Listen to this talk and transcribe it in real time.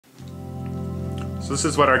So this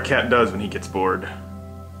is what our cat does when he gets bored.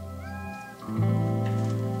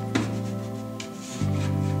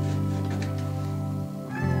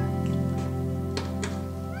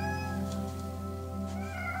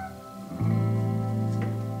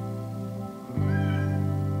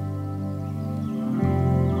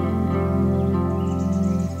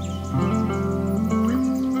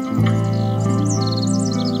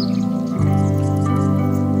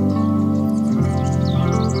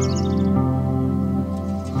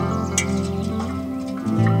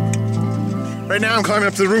 Right now I'm climbing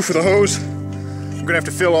up to the roof with a hose. I'm gonna have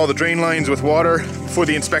to fill all the drain lines with water for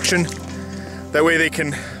the inspection. That way they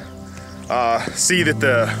can see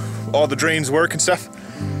that all the drains work and stuff.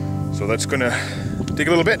 So that's gonna take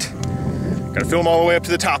a little bit. Gotta fill them all the way up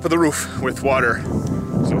to the top of the roof with water.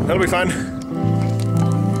 So that'll be fun.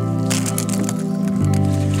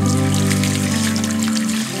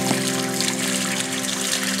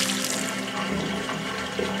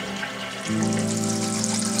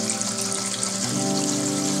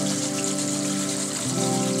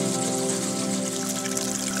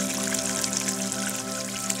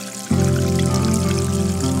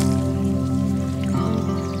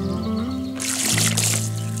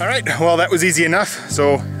 Alright, well that was easy enough.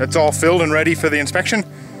 So that's all filled and ready for the inspection.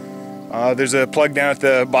 There's a plug down at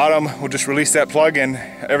the bottom. We'll just release that plug and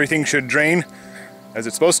everything should drain as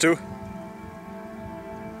it's supposed to.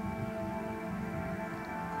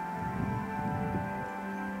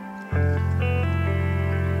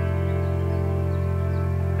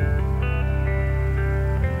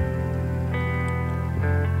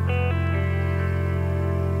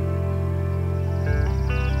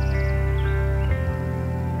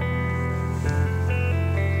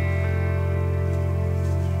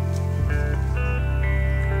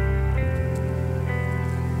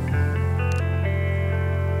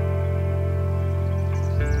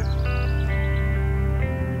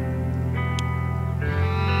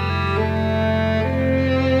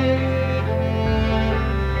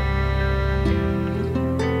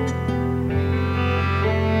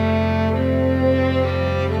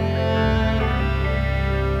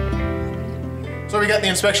 So we got the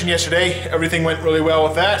inspection yesterday. Everything went really well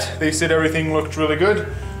with that. They said everything looked really good.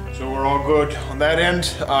 So we're all good on that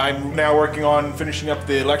end. I'm now working on finishing up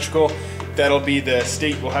the electrical. That'll be the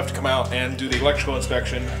state will have to come out and do the electrical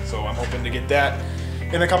inspection. So I'm hoping to get that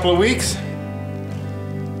in a couple of weeks.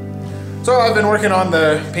 So I've been working on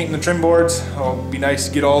the painting the trim boards. It'll be nice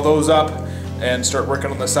to get all those up and start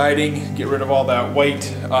working on the siding, get rid of all that white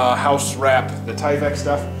house wrap, the Tyvek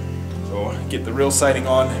stuff. So get the real siding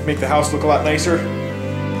on, make the house look a lot nicer.